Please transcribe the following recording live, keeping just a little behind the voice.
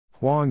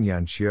Huang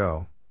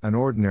Yanqiu, an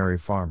ordinary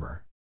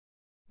farmer.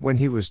 When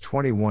he was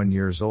 21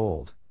 years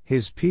old,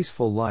 his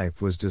peaceful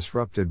life was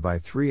disrupted by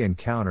 3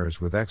 encounters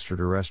with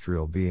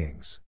extraterrestrial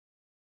beings.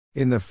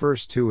 In the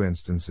first 2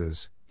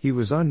 instances, he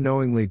was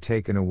unknowingly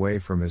taken away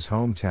from his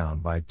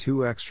hometown by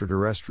 2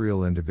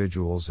 extraterrestrial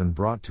individuals and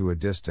brought to a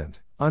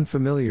distant,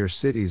 unfamiliar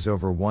cities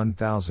over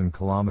 1,000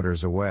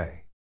 kilometers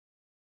away.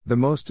 The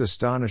most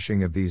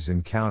astonishing of these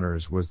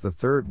encounters was the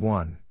third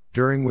one,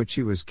 during which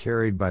he was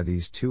carried by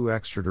these 2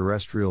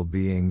 extraterrestrial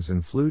beings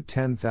and flew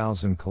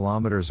 10,000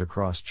 kilometers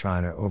across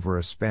China over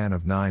a span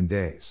of 9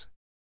 days.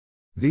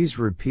 These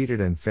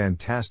repeated and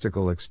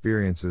fantastical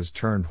experiences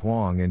turned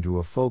Huang into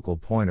a focal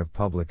point of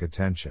public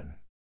attention.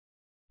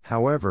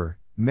 However,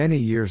 many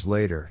years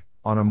later,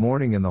 on a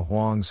morning in the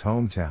Huang's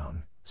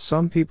hometown,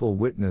 some people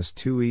witnessed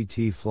 2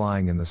 ET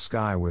flying in the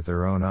sky with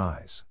their own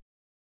eyes.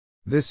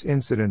 This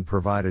incident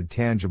provided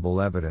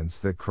tangible evidence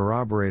that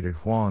corroborated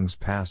Huang's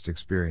past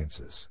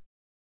experiences.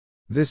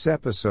 This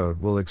episode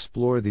will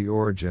explore the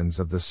origins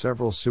of the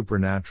several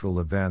supernatural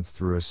events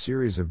through a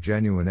series of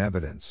genuine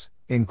evidence,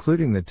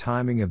 including the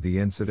timing of the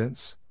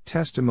incidents,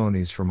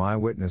 testimonies from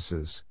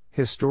eyewitnesses,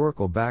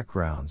 historical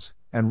backgrounds,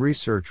 and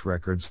research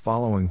records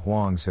following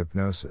Huang's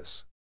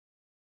hypnosis.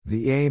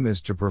 The aim is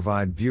to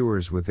provide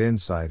viewers with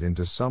insight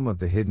into some of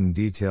the hidden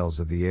details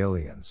of the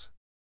aliens.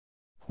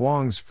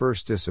 Huang's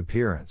first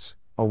disappearance,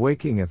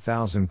 awaking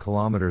 1,000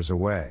 kilometers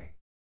away.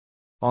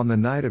 On the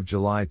night of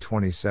July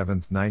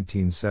 27,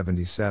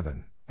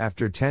 1977,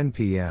 after 10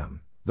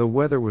 p.m., the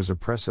weather was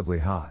oppressively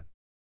hot.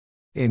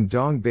 In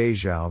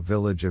Dongbeijiao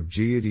village of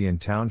Jiudian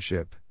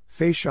Township,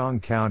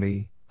 Feixiang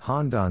County,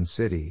 Handan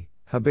City,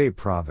 Hebei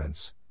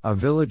Province, a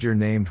villager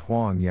named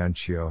Huang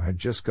Yanqiu had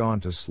just gone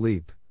to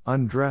sleep,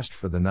 undressed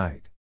for the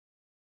night.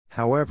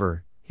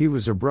 However, he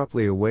was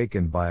abruptly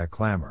awakened by a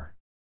clamor.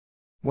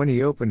 When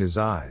he opened his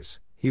eyes,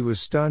 he was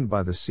stunned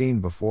by the scene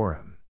before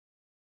him.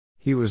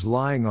 He was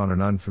lying on an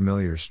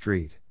unfamiliar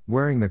street,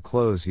 wearing the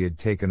clothes he had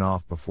taken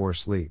off before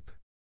sleep.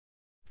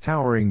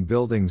 Towering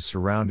buildings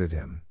surrounded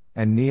him,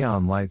 and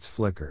neon lights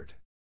flickered.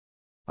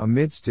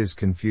 Amidst his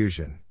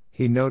confusion,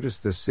 he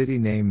noticed the city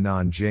name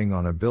Nanjing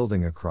on a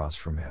building across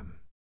from him.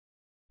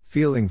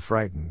 Feeling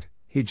frightened,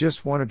 he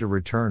just wanted to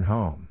return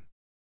home.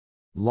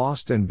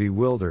 Lost and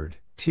bewildered,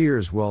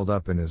 tears welled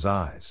up in his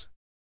eyes.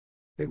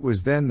 It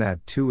was then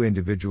that 2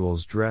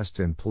 individuals dressed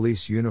in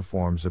police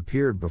uniforms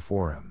appeared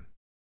before him.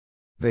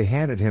 They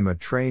handed him a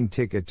train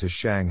ticket to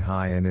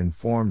Shanghai and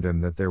informed him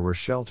that there were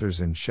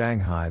shelters in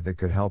Shanghai that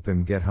could help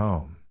him get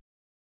home.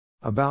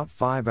 About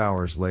 5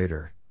 hours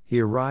later, he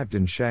arrived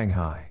in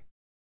Shanghai.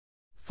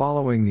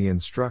 Following the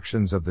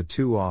instructions of the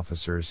 2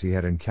 officers he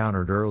had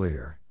encountered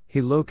earlier,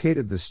 he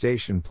located the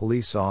station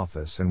police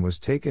office and was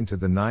taken to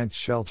the 9th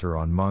shelter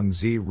on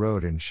Mengzi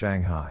Road in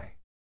Shanghai.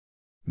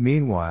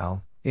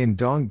 Meanwhile, in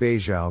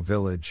Dongbeijiao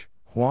village,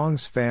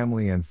 Huang's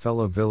family and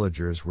fellow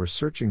villagers were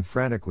searching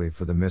frantically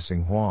for the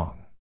missing Huang.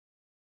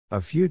 A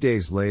few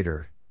days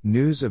later,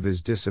 news of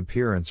his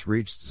disappearance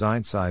reached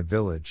Xinsai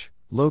village,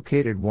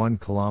 located 1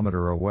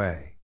 kilometer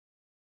away.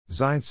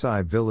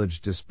 Xinsai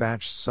village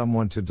dispatched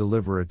someone to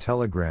deliver a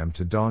telegram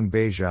to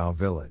Dongbeijiao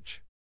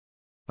village.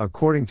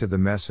 According to the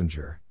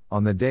messenger,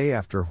 on the day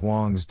after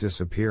Huang's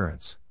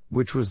disappearance,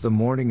 which was the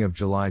morning of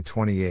July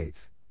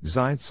 28,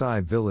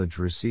 Xinsai village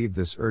received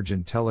this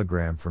urgent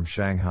telegram from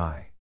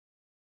Shanghai.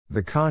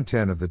 The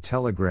content of the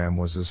telegram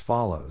was as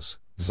follows: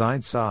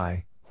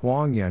 Xinsai,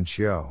 Huang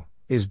Yanqiu,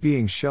 is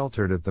being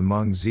sheltered at the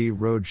Mengzi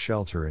Road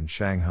shelter in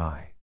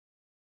Shanghai.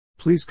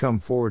 Please come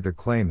forward to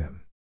claim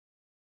him.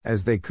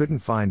 As they couldn't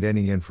find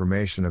any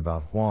information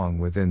about Huang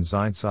within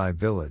Xinsai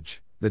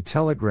village, the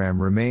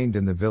telegram remained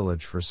in the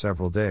village for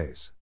several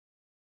days.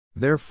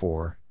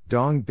 Therefore,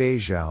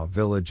 Dongbeijiao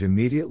village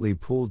immediately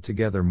pulled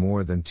together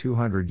more than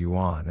 200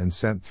 yuan and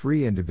sent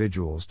 3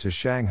 individuals to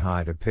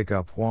Shanghai to pick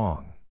up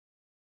Huang.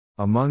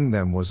 Among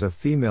them was a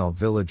female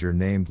villager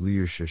named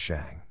Liu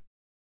Shishang.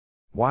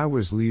 Why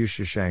was Liu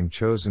Shishang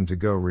chosen to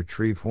go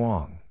retrieve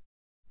Huang?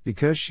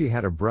 Because she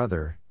had a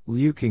brother,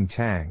 Liu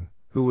Qingtang,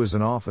 who was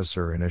an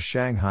officer in a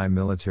Shanghai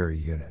military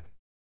unit.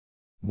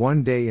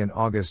 One day in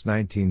August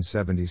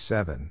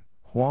 1977,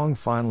 Huang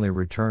finally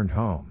returned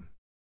home.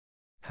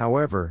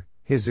 However,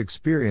 his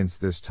experience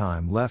this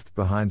time left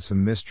behind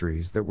some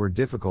mysteries that were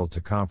difficult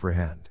to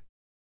comprehend.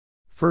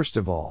 First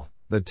of all,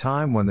 the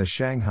time when the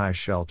Shanghai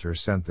shelter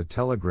sent the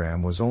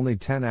telegram was only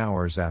 10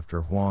 hours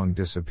after Huang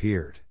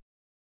disappeared.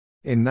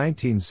 In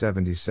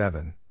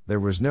 1977, there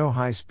was no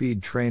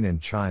high-speed train in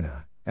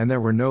China, and there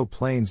were no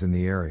planes in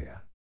the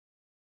area.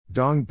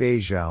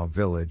 Dongbeijiao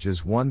village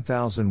is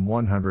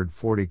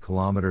 1,140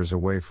 kilometers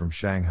away from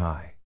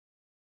Shanghai.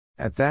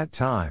 At that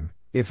time,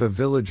 if a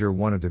villager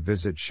wanted to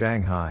visit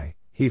Shanghai,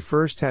 he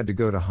first had to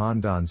go to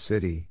Handan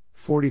City,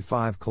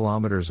 45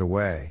 kilometers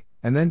away,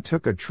 and then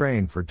took a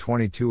train for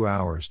 22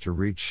 hours to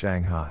reach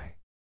Shanghai.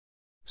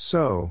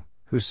 So,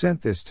 who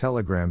sent this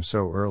telegram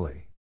so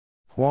early?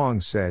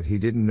 Huang said he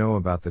didn't know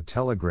about the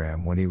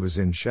telegram when he was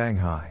in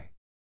Shanghai.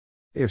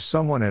 If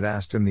someone had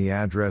asked him the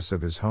address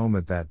of his home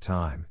at that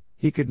time,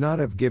 he could not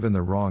have given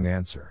the wrong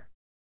answer.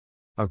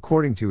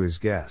 According to his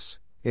guess,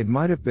 it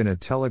might have been a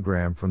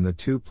telegram from the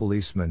two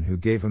policemen who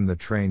gave him the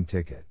train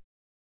ticket.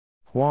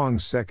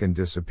 Huang's second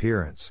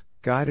disappearance,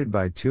 guided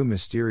by two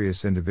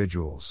mysterious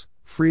individuals,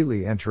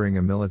 freely entering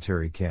a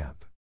military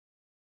camp.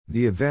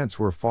 The events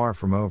were far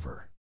from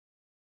over.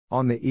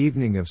 On the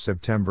evening of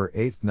September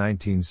 8,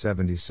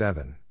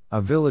 1977,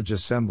 a village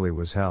assembly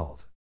was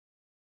held.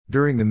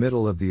 During the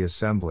middle of the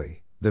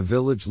assembly, the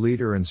village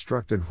leader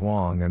instructed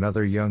Huang and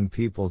other young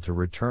people to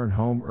return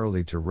home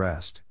early to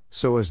rest,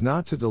 so as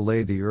not to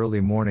delay the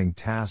early morning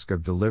task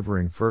of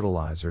delivering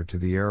fertilizer to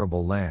the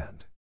arable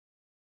land.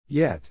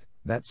 Yet,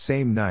 that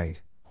same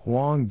night,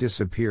 Huang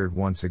disappeared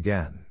once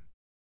again.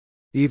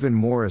 Even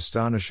more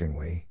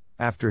astonishingly,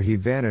 after he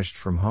vanished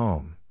from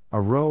home, a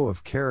row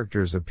of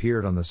characters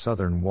appeared on the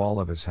southern wall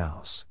of his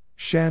house.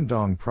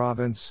 Shandong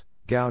Province,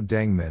 Gao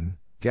Dengmin,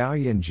 Gao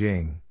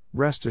Yanjing,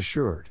 rest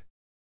assured.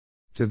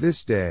 To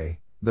this day,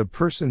 the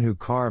person who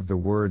carved the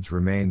words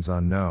remains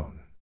unknown.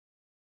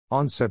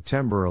 On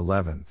September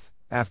 11,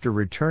 after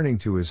returning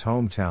to his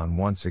hometown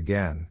once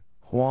again,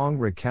 Huang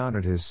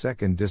recounted his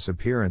second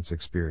disappearance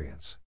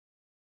experience.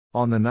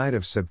 On the night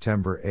of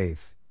September 8,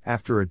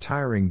 after a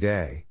tiring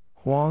day,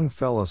 Huang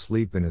fell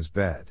asleep in his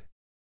bed.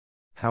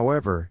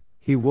 However,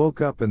 he woke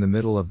up in the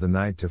middle of the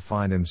night to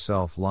find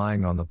himself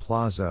lying on the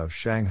plaza of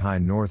Shanghai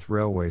North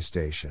Railway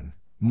Station,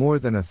 more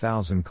than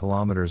 1,000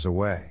 kilometers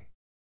away.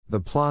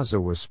 The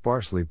plaza was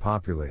sparsely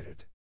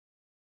populated.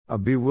 A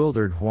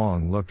bewildered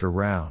Huang looked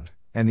around,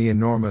 and the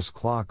enormous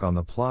clock on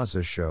the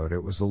plaza showed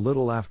it was a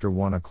little after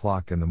 1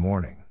 o'clock in the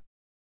morning.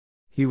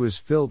 He was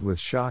filled with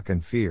shock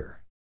and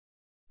fear.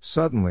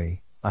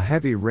 Suddenly, a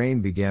heavy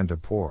rain began to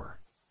pour.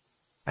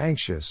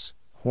 Anxious,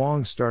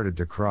 Huang started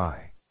to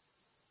cry.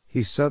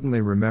 He suddenly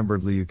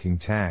remembered Liu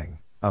Qingtang,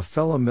 a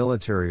fellow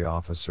military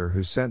officer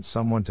who sent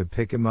someone to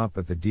pick him up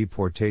at the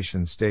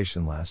deportation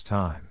station last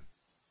time.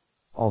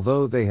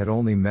 Although they had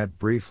only met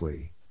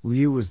briefly,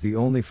 Liu was the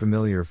only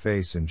familiar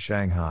face in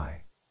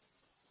Shanghai.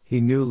 He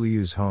knew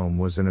Liu's home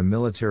was in a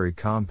military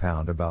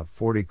compound about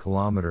 40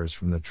 kilometers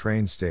from the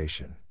train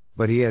station,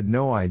 but he had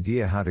no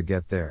idea how to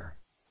get there.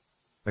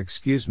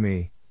 "Excuse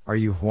me, are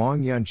you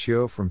Huang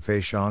Yanqiu from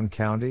Feixiang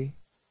County?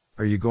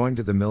 Are you going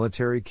to the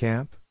military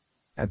camp?"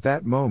 At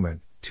that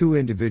moment, two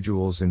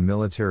individuals in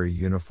military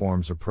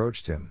uniforms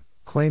approached him,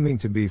 claiming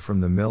to be from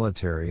the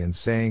military and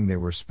saying they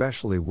were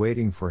specially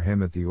waiting for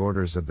him at the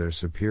orders of their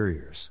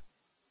superiors.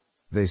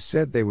 They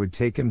said they would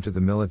take him to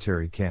the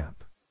military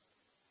camp.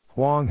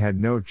 Huang had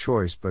no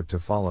choice but to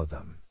follow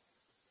them.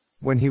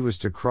 When he was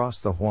to cross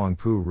the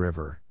Huangpu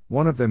River,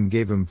 one of them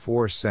gave him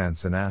 4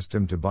 cents and asked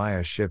him to buy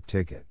a ship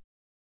ticket.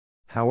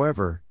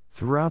 However,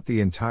 throughout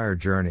the entire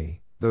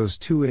journey, those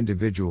two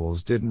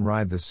individuals didn't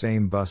ride the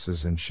same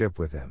buses and ship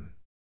with him.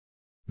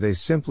 They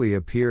simply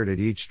appeared at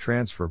each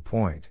transfer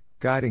point,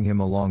 guiding him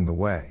along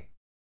the way.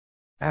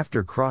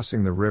 After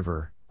crossing the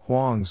river,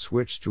 Huang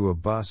switched to a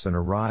bus and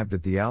arrived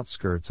at the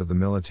outskirts of the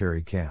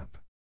military camp.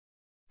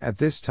 At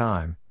this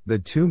time, the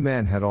two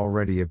men had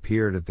already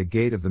appeared at the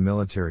gate of the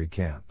military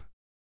camp.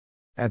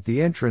 At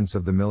the entrance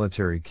of the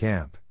military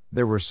camp,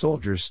 there were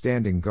soldiers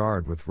standing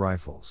guard with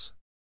rifles.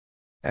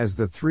 As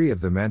the three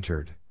of them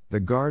entered, the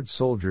guard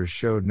soldiers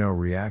showed no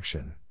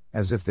reaction,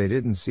 as if they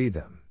didn't see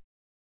them.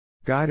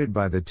 Guided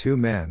by the two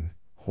men,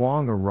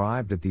 Huang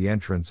arrived at the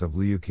entrance of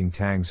Liu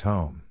Qingtang's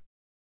home.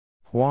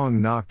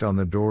 Huang knocked on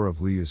the door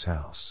of Liu's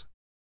house.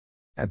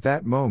 At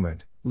that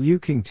moment, Liu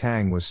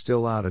Qingtang was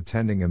still out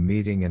attending a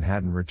meeting and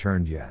hadn't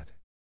returned yet.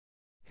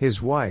 His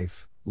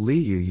wife,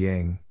 Li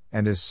Yuying,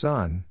 and his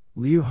son,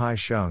 Liu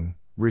Haisheng,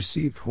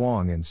 received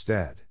Huang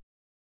instead.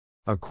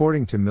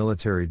 According to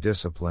military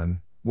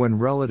discipline, when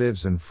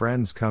relatives and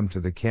friends come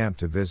to the camp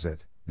to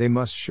visit, they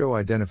must show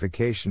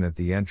identification at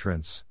the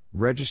entrance,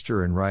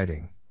 register in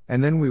writing,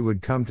 and then we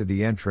would come to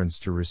the entrance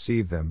to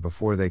receive them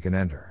before they can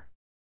enter.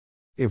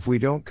 If we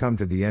don't come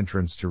to the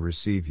entrance to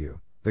receive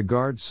you, the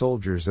guard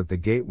soldiers at the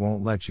gate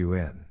won't let you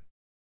in.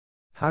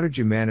 How did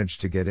you manage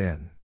to get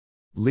in?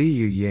 Li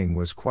Yuying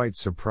was quite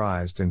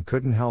surprised and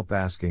couldn't help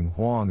asking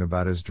Huang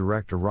about his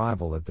direct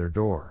arrival at their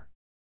door.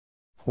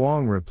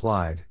 Huang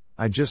replied,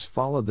 "I just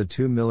followed the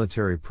two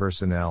military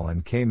personnel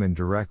and came in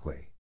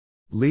directly."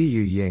 Li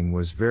Yuying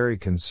was very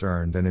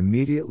concerned and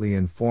immediately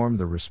informed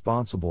the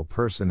responsible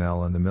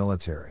personnel in the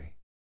military.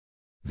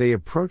 They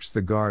approached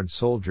the guard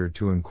soldier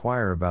to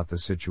inquire about the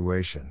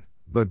situation,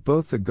 but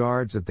both the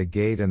guards at the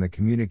gate and the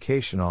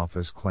communication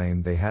office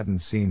claimed they hadn't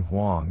seen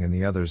Huang and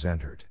the others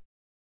entered.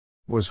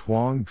 Was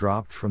Huang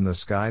dropped from the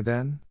sky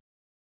then?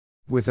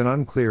 With an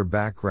unclear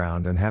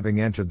background and having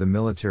entered the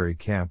military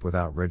camp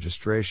without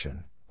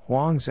registration,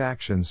 Huang's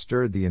actions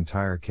stirred the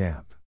entire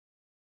camp.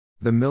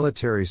 The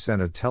military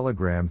sent a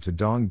telegram to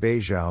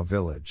Dongbeijiao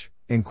village,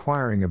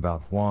 inquiring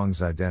about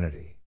Huang's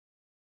identity.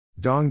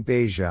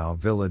 Dongbeijiao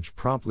village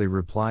promptly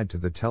replied to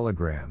the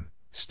telegram,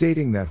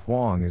 stating that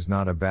Huang is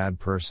not a bad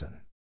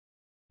person.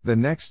 The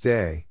next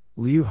day,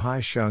 Liu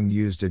Haisheng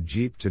used a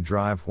jeep to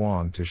drive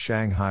Huang to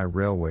Shanghai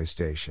railway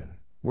station,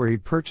 where he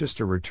purchased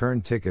a return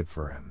ticket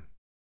for him.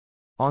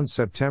 On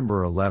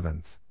September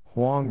 11,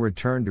 Huang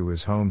returned to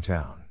his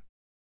hometown.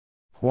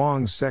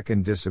 Huang's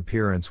second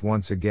disappearance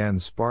once again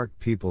sparked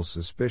people's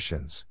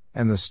suspicions,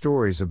 and the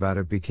stories about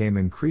it became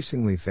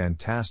increasingly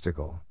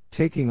fantastical,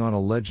 taking on a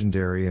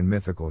legendary and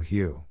mythical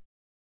hue.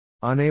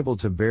 Unable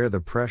to bear the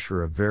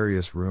pressure of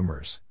various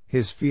rumors,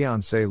 his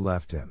fiancée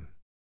left him.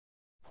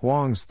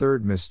 Huang's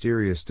third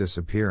mysterious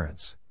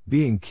disappearance,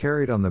 being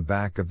carried on the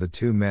back of the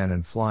two men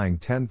and flying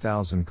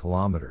 10,000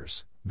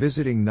 kilometers,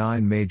 visiting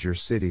 9 major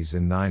cities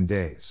in 9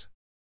 days.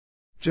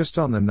 Just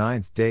on the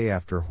 9th day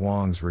after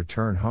Huang's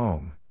return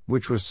home,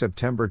 which was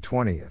September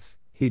 20th,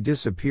 he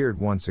disappeared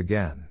once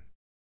again.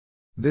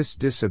 This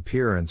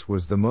disappearance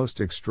was the most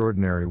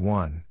extraordinary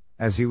one,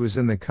 as he was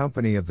in the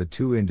company of the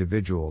two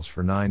individuals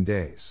for 9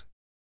 days.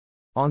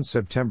 On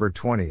September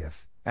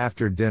 20th,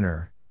 after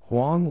dinner,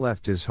 Huang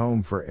left his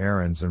home for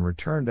errands and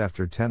returned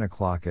after 10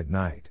 o'clock at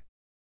night.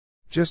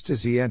 Just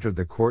as he entered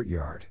the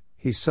courtyard,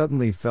 he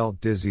suddenly felt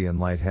dizzy and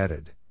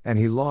lightheaded, and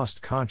he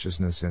lost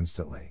consciousness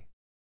instantly.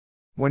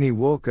 When he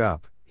woke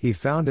up, he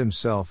found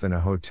himself in a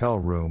hotel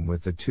room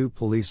with the two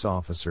police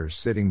officers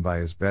sitting by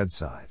his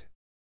bedside.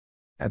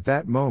 At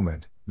that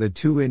moment, the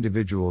two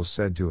individuals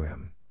said to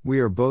him, "We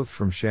are both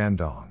from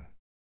Shandong.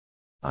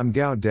 I'm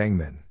Gao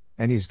Dengmin,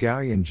 and he's Gao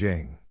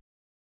Yanjing.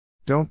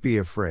 Don't be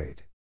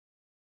afraid.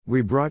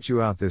 We brought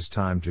you out this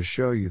time to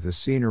show you the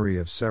scenery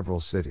of several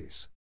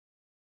cities."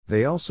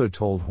 They also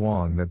told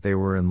Huang that they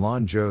were in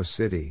Lanzhou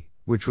City,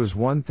 which was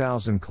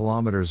 1,000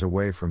 kilometers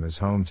away from his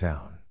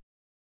hometown.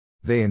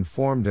 They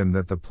informed him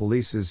that the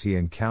polices he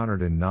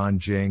encountered in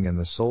Nanjing and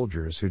the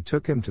soldiers who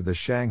took him to the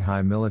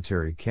Shanghai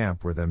military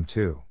camp were them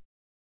too.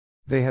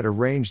 They had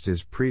arranged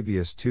his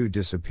previous 2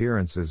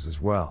 disappearances as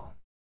well.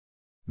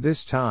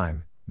 This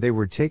time, they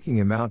were taking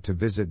him out to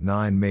visit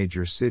 9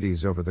 major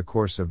cities over the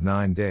course of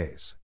 9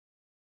 days.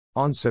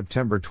 On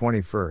September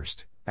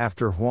 21st,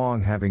 after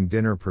Huang having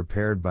dinner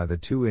prepared by the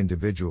two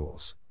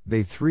individuals,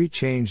 they 3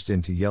 changed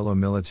into yellow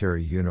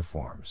military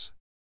uniforms.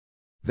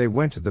 They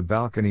went to the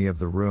balcony of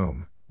the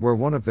room, where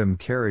one of them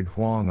carried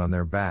Huang on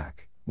their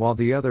back, while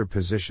the other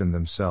positioned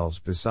themselves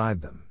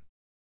beside them.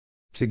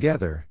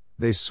 Together,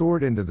 they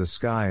soared into the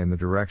sky in the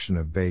direction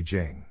of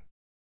Beijing.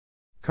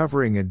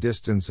 Covering a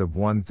distance of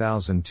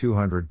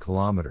 1,200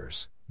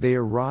 kilometers, they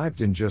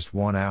arrived in just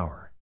 1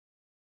 hour.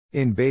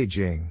 In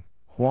Beijing,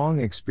 Huang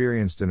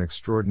experienced an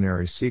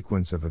extraordinary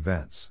sequence of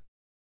events.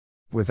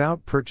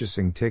 Without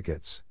purchasing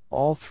tickets,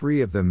 all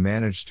 3 of them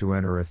managed to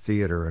enter a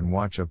theater and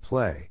watch a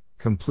play,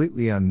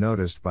 completely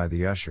unnoticed by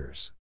the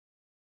ushers.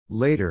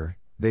 Later,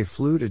 they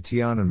flew to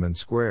Tiananmen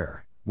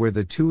Square, where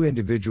the 2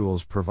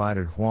 individuals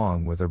provided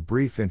Huang with a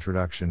brief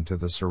introduction to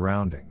the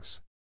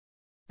surroundings.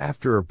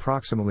 After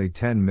approximately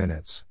 10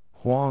 minutes,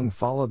 Huang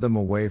followed them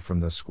away from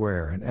the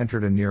square and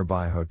entered a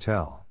nearby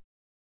hotel.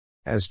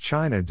 As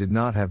China did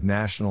not have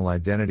national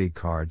identity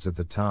cards at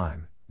the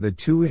time, the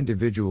 2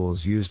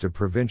 individuals used a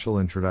provincial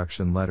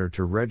introduction letter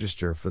to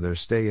register for their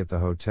stay at the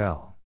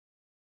hotel.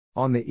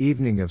 On the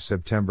evening of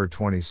September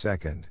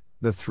 22nd,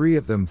 the 3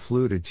 of them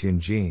flew to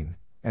Tianjin,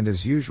 and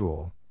as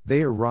usual,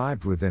 they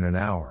arrived within an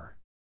hour.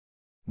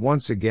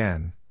 Once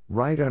again,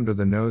 right under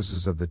the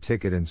noses of the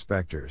ticket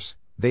inspectors,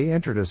 they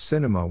entered a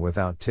cinema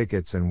without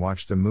tickets and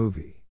watched a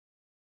movie.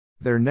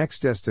 Their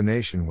next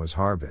destination was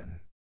Harbin.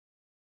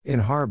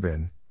 In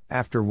Harbin,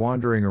 after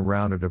wandering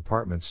around a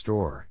department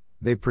store,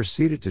 they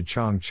proceeded to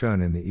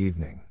Changchun in the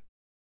evening.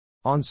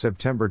 On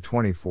September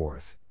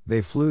 24th,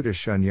 they flew to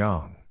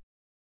Shenyang.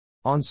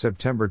 On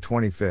September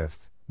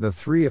 25th, the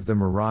 3 of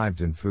them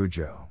arrived in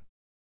Fuzhou.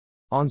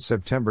 On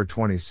September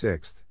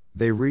 26th,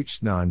 they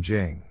reached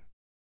Nanjing.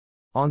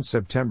 On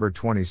September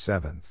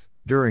 27th,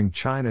 during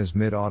China's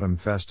Mid-Autumn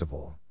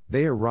Festival,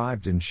 they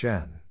arrived in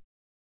Shen.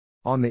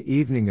 On the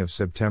evening of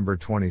September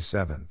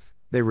 27th,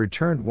 they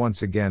returned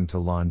once again to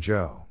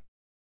Lanzhou.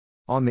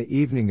 On the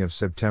evening of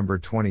September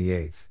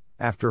 28th,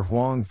 after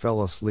Huang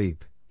fell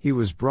asleep, he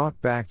was brought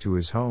back to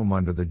his home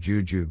under the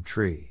jujube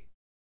tree.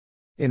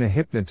 In a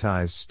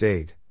hypnotized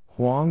state,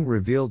 Huang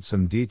revealed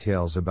some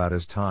details about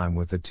his time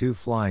with the 2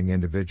 flying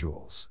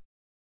individuals.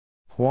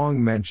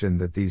 Huang mentioned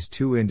that these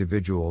 2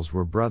 individuals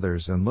were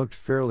brothers and looked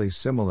fairly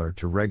similar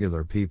to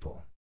regular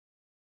people.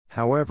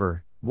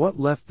 However, what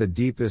left the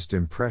deepest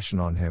impression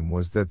on him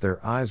was that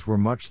their eyes were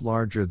much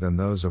larger than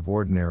those of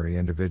ordinary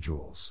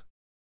individuals.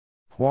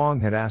 Huang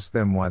had asked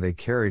them why they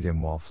carried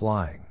him while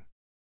flying.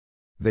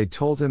 They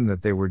told him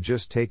that they were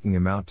just taking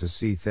him out to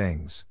see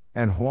things,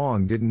 and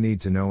Huang didn't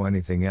need to know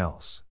anything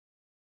else.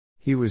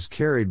 He was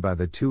carried by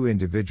the 2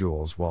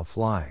 individuals while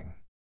flying.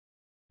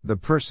 The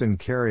person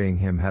carrying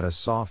him had a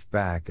soft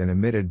back and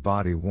emitted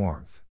body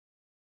warmth.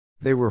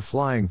 They were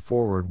flying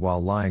forward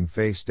while lying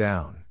face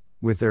down,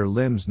 with their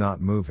limbs not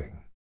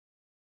moving.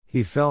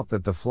 He felt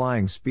that the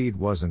flying speed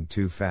wasn't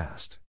too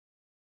fast.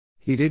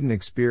 He didn't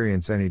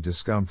experience any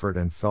discomfort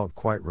and felt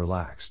quite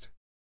relaxed.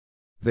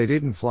 They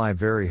didn't fly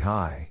very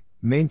high,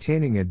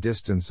 maintaining a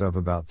distance of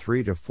about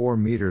 3 to 4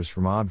 meters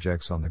from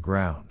objects on the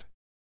ground.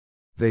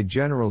 They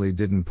generally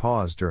didn't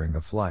pause during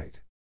the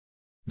flight.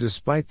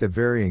 Despite the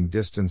varying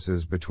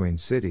distances between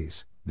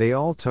cities, they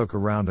all took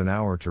around an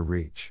hour to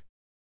reach.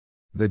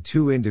 The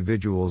two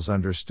individuals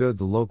understood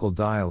the local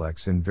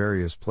dialects in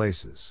various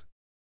places.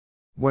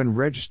 When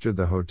registered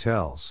the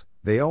hotels,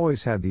 they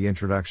always had the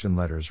introduction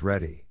letters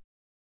ready.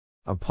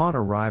 Upon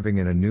arriving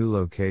in a new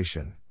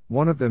location,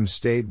 one of them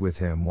stayed with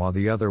him while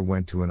the other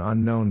went to an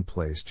unknown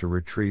place to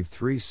retrieve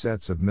 3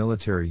 sets of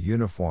military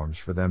uniforms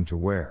for them to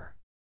wear.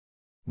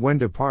 When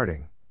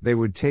departing, they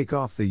would take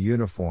off the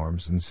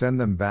uniforms and send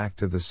them back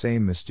to the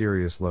same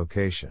mysterious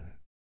location.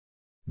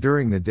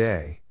 During the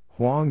day,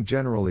 Huang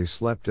generally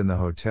slept in the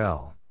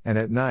hotel, and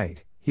at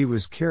night, he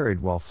was carried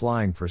while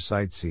flying for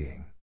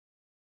sightseeing.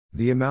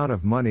 The amount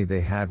of money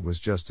they had was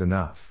just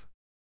enough.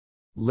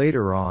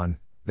 Later on,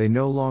 they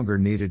no longer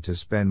needed to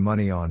spend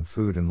money on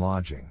food and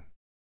lodging.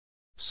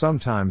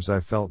 Sometimes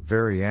I felt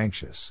very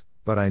anxious,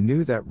 but I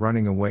knew that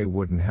running away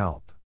wouldn't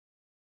help.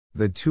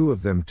 The two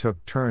of them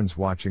took turns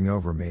watching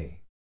over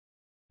me.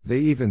 They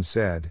even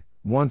said,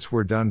 "Once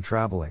we're done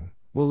traveling,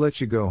 we'll let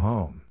you go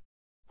home,"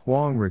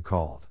 Huang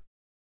recalled.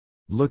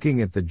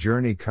 Looking at the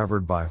journey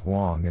covered by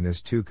Huang and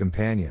his 2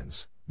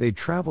 companions, they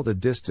traveled a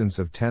distance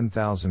of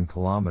 10,000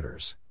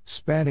 kilometers,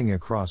 spanning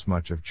across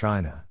much of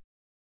China.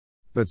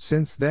 But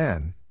since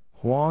then,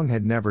 Huang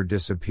had never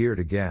disappeared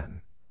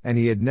again, and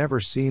he had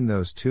never seen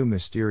those 2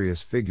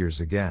 mysterious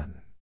figures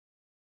again.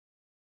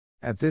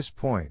 At this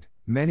point,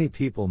 many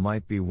people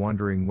might be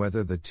wondering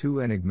whether the 2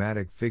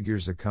 enigmatic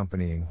figures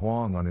accompanying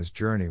Huang on his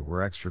journey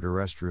were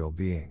extraterrestrial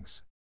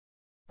beings.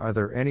 Are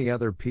there any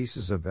other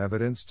pieces of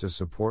evidence to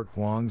support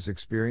Huang's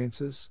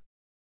experiences?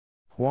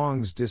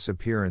 Huang's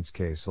disappearance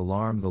case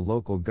alarmed the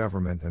local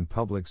government and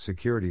public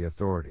security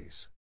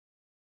authorities.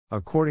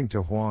 According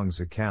to Huang's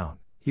account,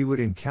 he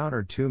would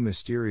encounter 2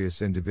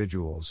 mysterious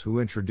individuals who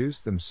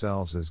introduced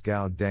themselves as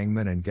Gao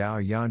Dengmin and Gao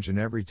Yanjin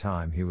every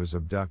time he was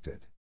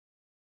abducted.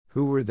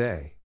 Who were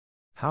they?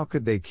 How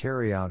could they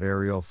carry out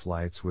aerial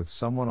flights with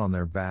someone on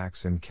their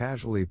backs and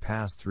casually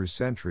pass through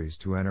sentries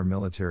to enter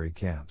military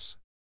camps?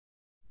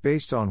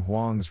 Based on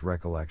Huang's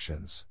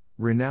recollections,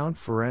 renowned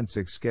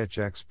forensic sketch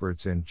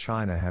experts in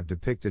China have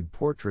depicted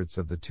portraits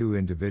of the 2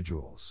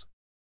 individuals.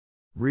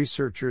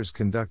 Researchers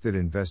conducted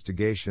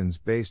investigations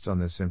based on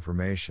this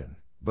information,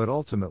 but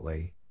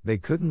ultimately, they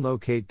couldn't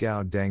locate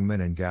Gao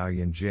Dengmin and Gao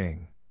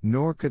Yanjing,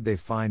 nor could they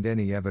find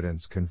any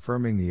evidence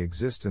confirming the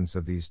existence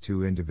of these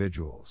 2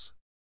 individuals.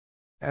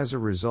 As a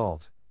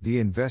result, the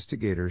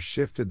investigators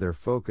shifted their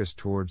focus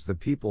towards the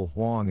people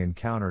Huang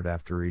encountered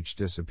after each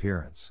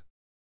disappearance.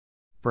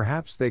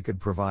 Perhaps they could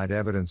provide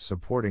evidence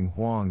supporting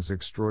Huang's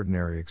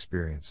extraordinary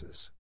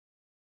experiences.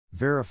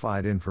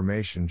 Verified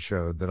information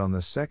showed that on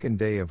the 2nd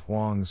day of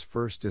Huang's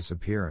first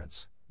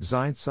disappearance,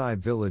 Xinsai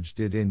village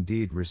did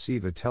indeed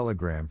receive a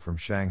telegram from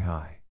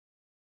Shanghai.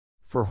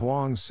 For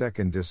Huang's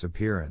 2nd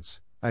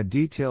disappearance, a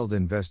detailed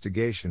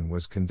investigation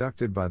was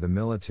conducted by the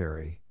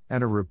military,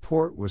 and a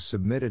report was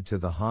submitted to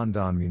the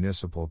Handan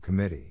Municipal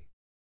Committee.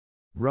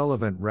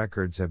 Relevant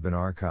records have been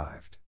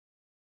archived.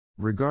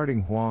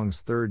 Regarding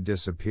Huang's 3rd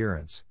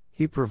disappearance,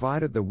 he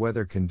provided the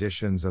weather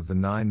conditions of the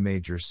 9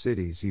 major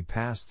cities he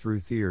passed through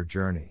their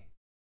journey.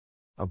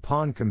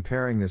 Upon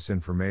comparing this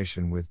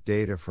information with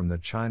data from the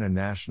China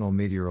National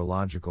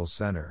Meteorological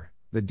Center,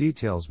 the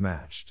details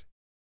matched.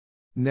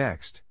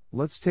 Next,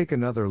 let's take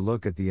another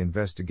look at the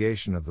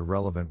investigation of the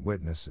relevant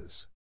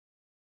witnesses.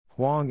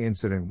 Huang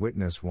Incident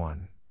Witness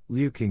 1,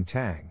 Liu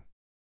Qingtang.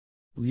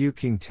 Liu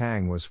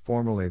Qingtang was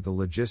formerly the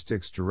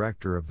logistics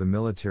director of the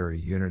military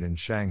unit in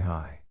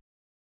Shanghai.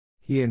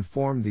 He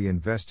informed the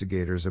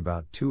investigators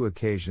about 2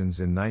 occasions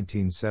in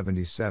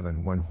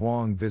 1977 when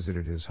Huang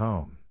visited his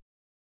home.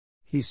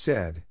 He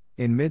said,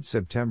 "In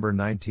mid-September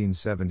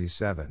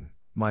 1977,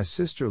 my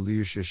sister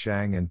Liu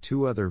Shishang and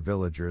 2 other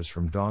villagers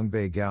from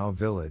Dongbei Gao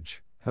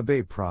village,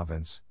 Hebei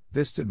province,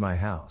 visited my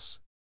house.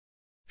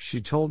 She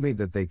told me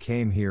that they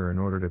came here in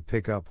order to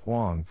pick up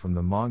Huang from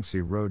the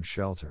Mongxi Road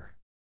shelter.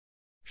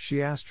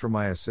 She asked for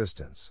my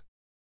assistance.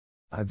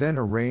 I then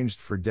arranged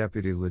for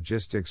Deputy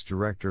Logistics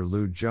Director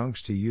Lu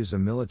Zhengsh to use a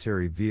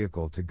military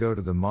vehicle to go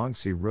to the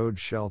Mongxi Road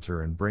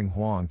shelter and bring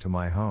Huang to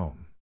my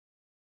home.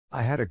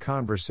 I had a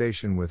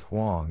conversation with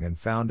Huang and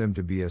found him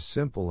to be a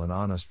simple and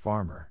honest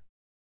farmer.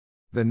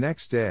 The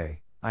next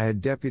day, I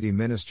had Deputy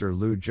Minister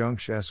Lu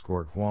Zhengsh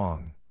escort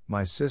Huang,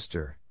 my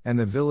sister, and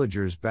the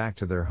villagers back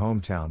to their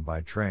hometown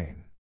by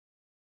train."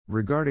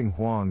 Regarding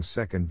Huang's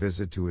 2nd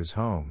visit to his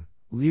home,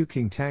 Liu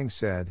Qingtang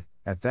said,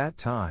 "At that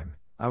time,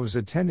 I was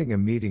attending a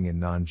meeting in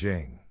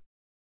Nanjing.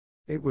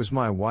 It was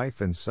my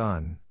wife and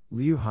son,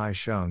 Liu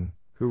Haisheng,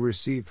 who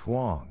received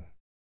Huang.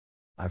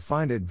 I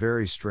find it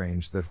very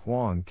strange that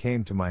Huang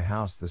came to my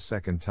house the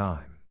 2nd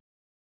time.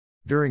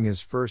 During his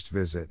first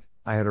visit,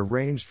 I had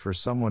arranged for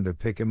someone to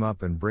pick him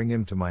up and bring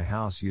him to my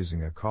house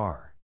using a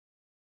car.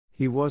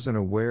 He wasn't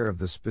aware of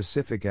the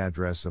specific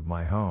address of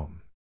my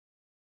home.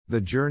 The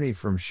journey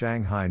from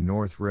Shanghai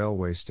North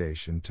Railway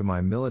Station to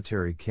my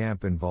military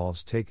camp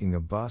involves taking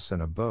a bus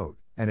and a boat,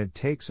 and it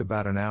takes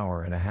about an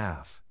hour and a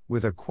half,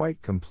 with a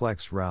quite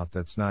complex route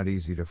that's not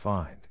easy to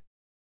find.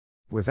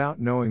 Without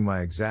knowing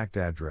my exact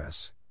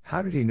address,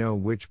 how did he know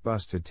which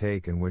bus to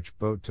take and which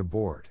boat to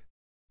board?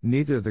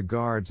 Neither the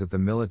guards at the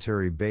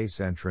military base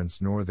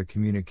entrance nor the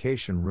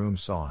communication room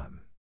saw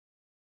him.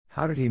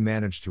 How did he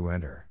manage to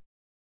enter?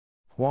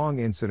 Huang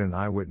Incident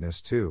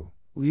Eyewitness 2,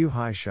 Liu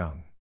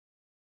Haisheng.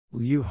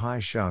 Liu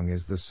Haisheng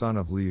is the son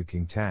of Liu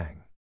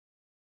Qingtang.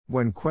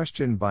 When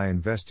questioned by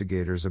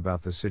investigators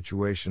about the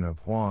situation of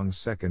Huang's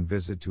second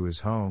visit to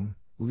his home,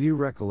 Liu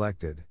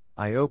recollected,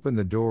 "I opened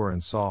the door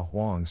and saw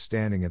Huang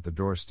standing at the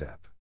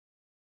doorstep.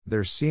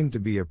 There seemed to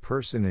be a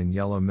person in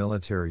yellow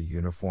military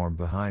uniform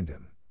behind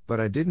him, but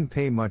I didn't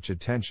pay much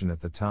attention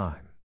at the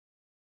time.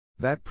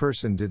 That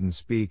person didn't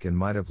speak and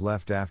might have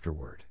left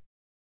afterward.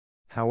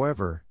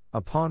 However,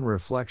 upon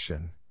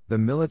reflection, the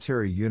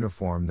military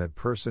uniform that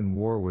person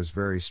wore was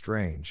very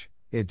strange.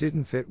 It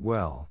didn't fit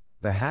well,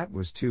 the hat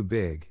was too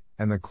big,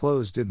 and the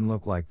clothes didn't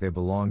look like they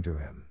belonged to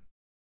him.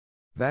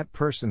 That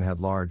person had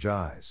large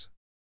eyes."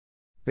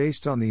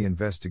 Based on the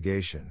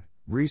investigation,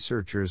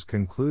 researchers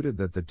concluded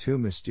that the two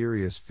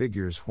mysterious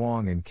figures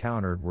Huang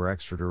encountered were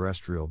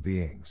extraterrestrial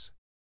beings.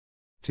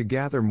 To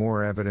gather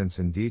more evidence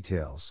and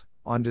details,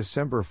 on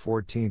December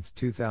 14,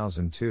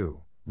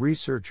 2002,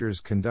 researchers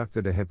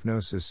conducted a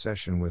hypnosis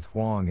session with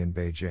Huang in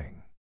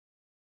Beijing.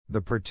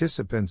 The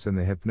participants in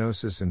the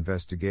hypnosis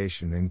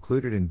investigation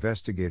included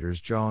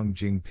investigators Zhang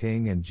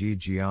Jingping and Ji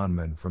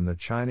Jianmen from the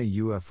China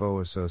UFO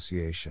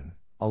Association,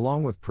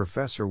 along with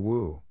Professor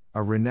Wu,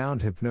 a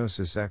renowned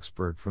hypnosis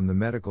expert from the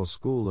Medical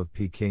School of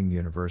Peking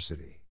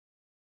University.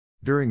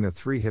 During the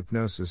 3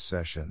 hypnosis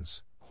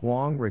sessions,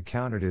 Huang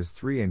recounted his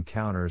 3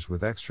 encounters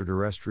with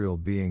extraterrestrial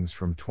beings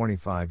from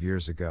 25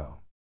 years ago.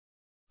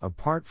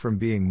 Apart from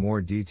being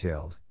more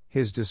detailed,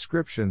 his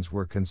descriptions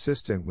were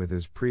consistent with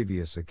his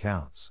previous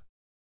accounts.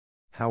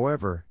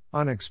 However,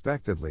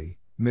 unexpectedly,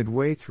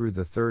 midway through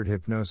the 3rd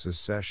hypnosis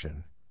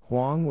session,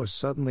 Huang was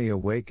suddenly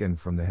awakened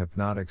from the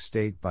hypnotic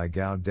state by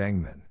Gao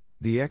Dengmin,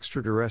 the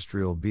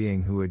extraterrestrial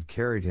being who had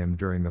carried him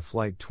during the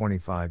flight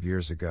 25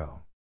 years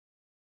ago.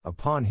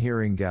 Upon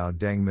hearing Gao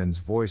Dengmin's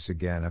voice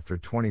again after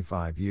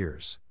 25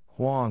 years,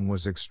 Huang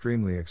was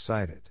extremely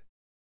excited.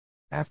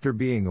 After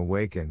being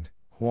awakened,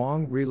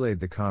 Huang relayed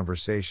the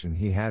conversation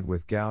he had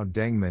with Gao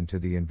Dengmin to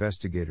the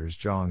investigators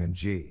Zhang and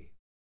Ji.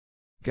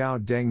 Gao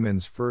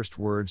Dengmin's first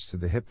words to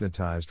the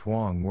hypnotized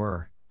Huang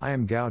were, "I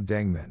am Gao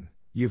Dengmin,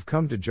 you've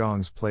come to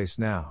Zhang's place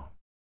now.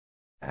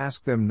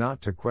 Ask them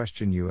not to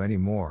question you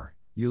anymore,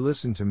 you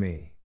listen to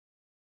me."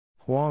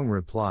 Huang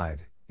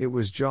replied, "It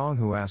was Zhang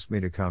who asked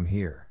me to come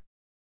here."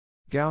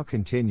 Gao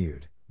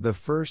continued, "The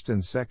first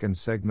and second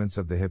segments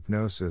of the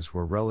hypnosis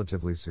were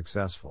relatively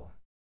successful.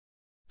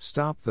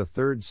 Stop the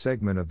third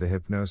segment of the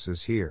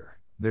hypnosis here,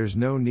 there's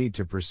no need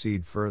to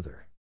proceed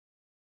further.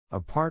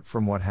 Apart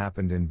from what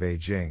happened in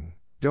Beijing,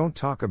 don't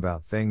talk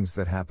about things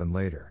that happen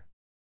later.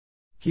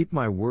 Keep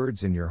my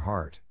words in your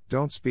heart,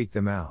 don't speak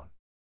them out."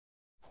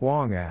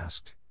 Huang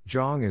asked,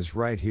 "Zhang is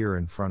right here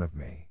in front of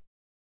me.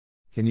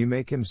 Can you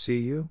make him see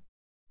you?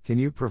 Can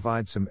you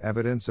provide some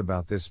evidence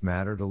about this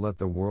matter to let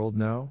the world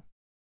know?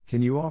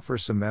 Can you offer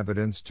some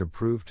evidence to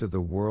prove to the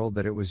world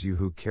that it was you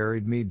who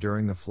carried me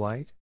during the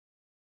flight?"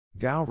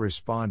 Gao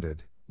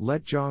responded,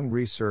 "Let Zhang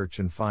research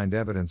and find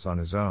evidence on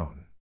his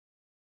own."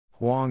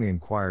 Huang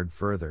inquired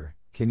further,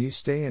 "Can you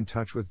stay in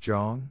touch with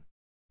Zhang?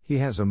 He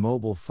has a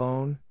mobile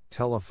phone,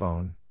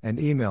 telephone, and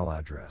email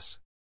address."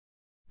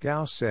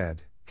 Gao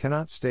said,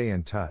 "Cannot stay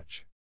in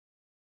touch."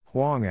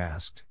 Huang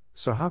asked,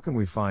 "So how can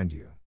we find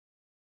you?"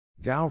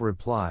 Gao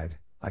replied,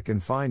 "I can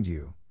find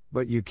you,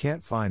 but you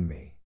can't find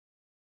me.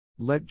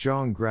 Let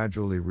Zhang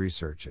gradually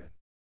research it."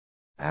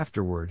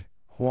 Afterward,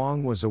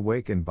 Huang was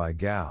awakened by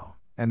Gao,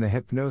 and the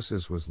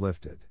hypnosis was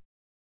lifted.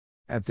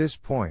 At this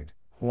point,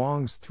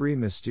 Huang's 3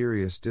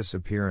 mysterious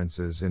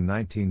disappearances in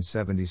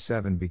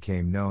 1977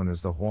 became known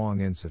as the Huang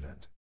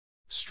Incident.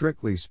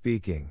 Strictly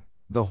speaking,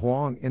 the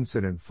Huang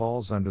Incident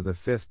falls under the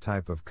 5th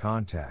type of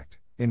contact,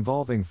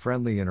 involving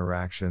friendly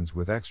interactions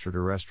with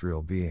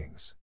extraterrestrial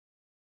beings.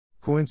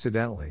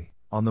 Coincidentally,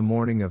 on the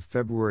morning of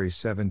February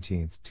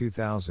 17,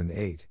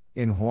 2008,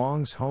 in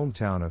Huang's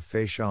hometown of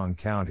Feixiang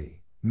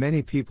County,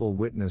 many people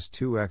witnessed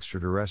 2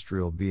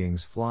 extraterrestrial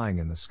beings flying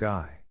in the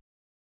sky.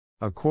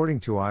 According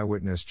to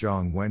eyewitness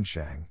Zhang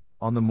Wenshang,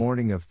 on the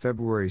morning of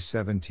February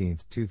 17,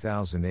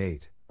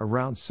 2008,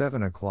 around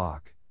 7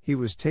 o'clock, he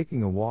was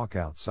taking a walk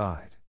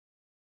outside.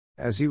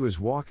 As he was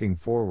walking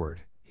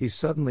forward, he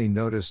suddenly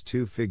noticed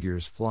 2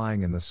 figures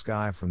flying in the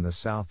sky from the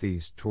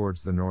southeast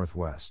towards the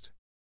northwest.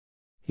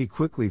 He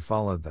quickly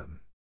followed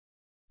them.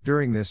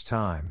 During this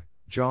time,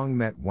 Zhang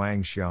met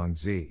Wang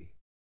Xiangzi.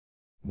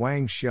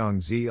 Wang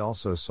Xiangzi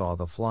also saw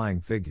the flying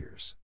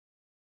figures.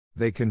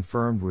 They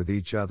confirmed with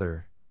each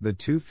other, "The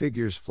 2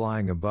 figures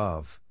flying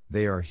above,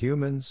 they are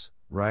humans,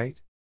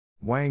 right?"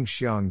 Wang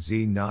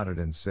Xiangzi nodded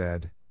and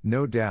said,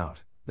 "No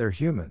doubt, they're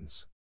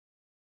humans."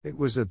 It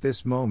was at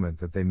this moment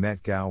that they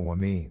met Gao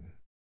Wamin.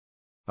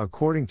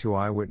 According to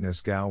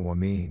eyewitness Gao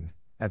Wamin,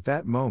 at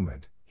that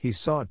moment, he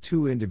saw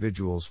 2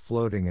 individuals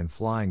floating and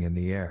flying in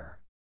the air.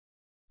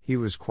 He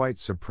was quite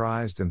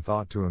surprised and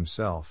thought to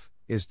himself,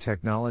 "Is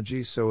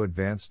technology so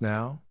advanced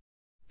now?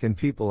 Can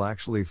people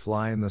actually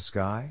fly in the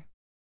sky?"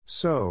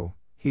 So,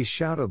 He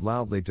shouted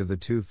loudly to the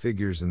two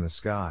figures in the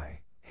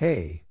sky,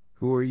 "Hey,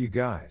 who are you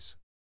guys?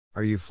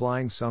 Are you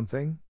flying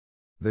something?"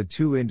 The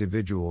two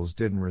individuals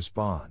didn't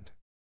respond.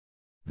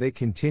 They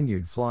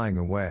continued flying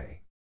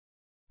away.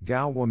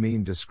 Gao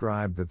Wamin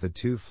described that the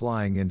two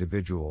flying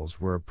individuals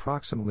were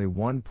approximately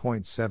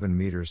 1.7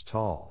 meters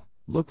tall,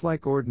 looked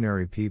like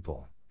ordinary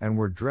people, and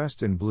were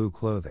dressed in blue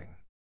clothing.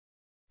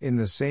 In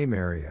the same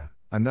area,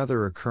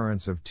 another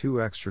occurrence of two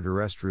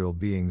extraterrestrial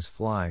beings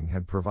flying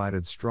had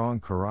provided strong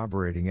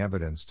corroborating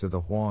evidence to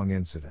the Huang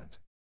incident.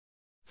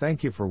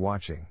 Thank you for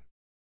watching.